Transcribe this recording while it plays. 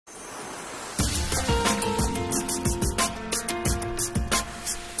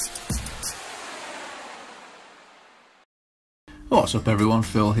What's up everyone,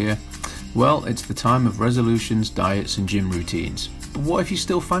 Phil here. Well, it's the time of resolutions, diets and gym routines. But what if you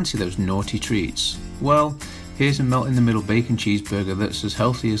still fancy those naughty treats? Well, here's a melt in the middle bacon cheeseburger that's as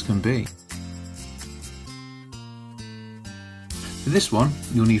healthy as can be. For this one,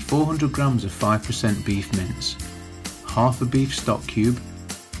 you'll need 400 grams of 5% beef mince, half a beef stock cube,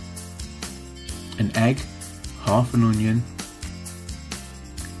 an egg, half an onion,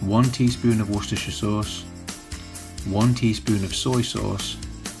 1 teaspoon of Worcestershire sauce, 1 teaspoon of soy sauce,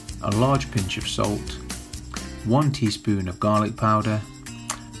 a large pinch of salt, 1 teaspoon of garlic powder.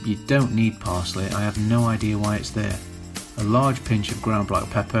 You don't need parsley, I have no idea why it's there. A large pinch of ground black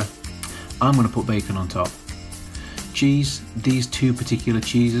pepper. I'm going to put bacon on top. Cheese, these two particular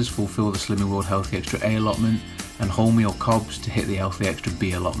cheeses fulfill the Slimming World Healthy Extra A allotment, and wholemeal cobs to hit the Healthy Extra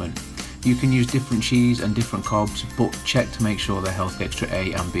B allotment. You can use different cheese and different cobs, but check to make sure they're Healthy Extra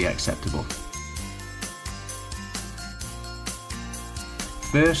A and B acceptable.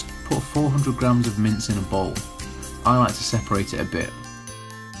 First, put 400 grams of mince in a bowl. I like to separate it a bit.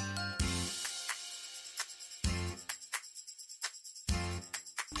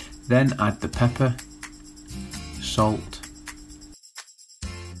 Then add the pepper, salt,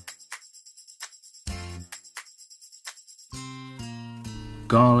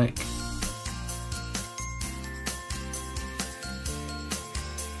 garlic,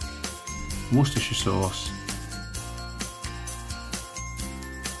 Worcestershire sauce,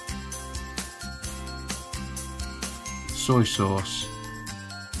 soy sauce,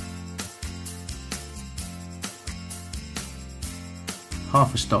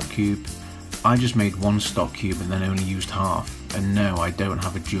 half a stock cube. I just made 1 stock cube and then only used half, and no, I don't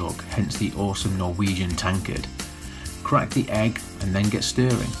have a jug, hence the awesome Norwegian tankard. Crack the egg and then get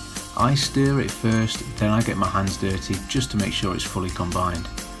stirring. I stir it first, then I get my hands dirty just to make sure it's fully combined.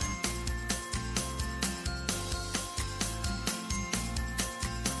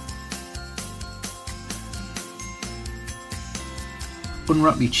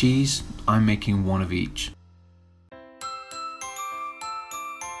 Unwrap your cheese, I'm making 1 of each.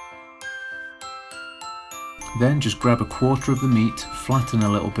 Then just grab a quarter of the meat, flatten a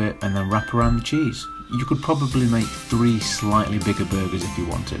little bit and then wrap around the cheese. You could probably make 3 slightly bigger burgers if you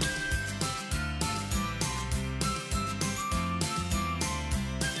wanted.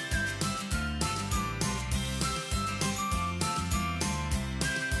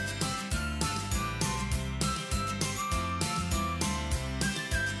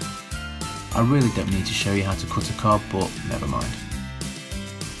 I really don't need to show you how to cut a cob, but never mind.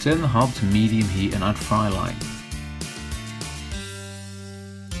 Turn the hob to medium heat and add fry light.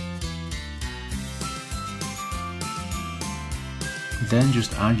 Then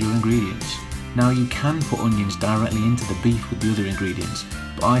just add your ingredients. Now you can put onions directly into the beef with the other ingredients,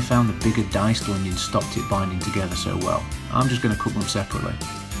 but I found the bigger diced onions stopped it binding together so well. I'm just going to cook them separately.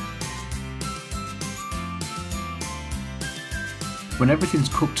 When everything's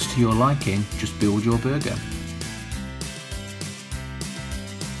cooked to your liking, just build your burger.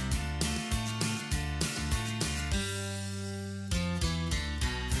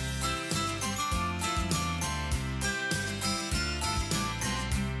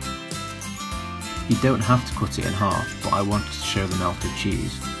 You don't have to cut it in half, but I wanted to show the melted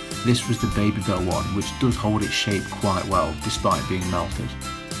cheese. This was the Babybel one, which does hold its shape quite well, despite being melted.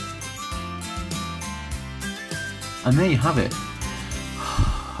 And there you have it.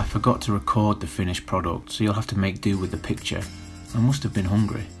 I forgot to record the finished product, so you'll have to make do with the picture. I must have been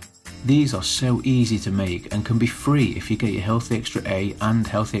hungry. These are so easy to make and can be free if you get your Healthy Extra A and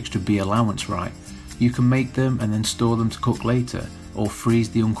Healthy Extra B allowance right. You can make them and then store them to cook later, or freeze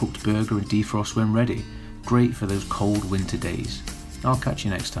the uncooked burger and defrost when ready. Great for those cold winter days. I'll catch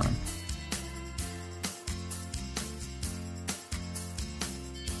you next time.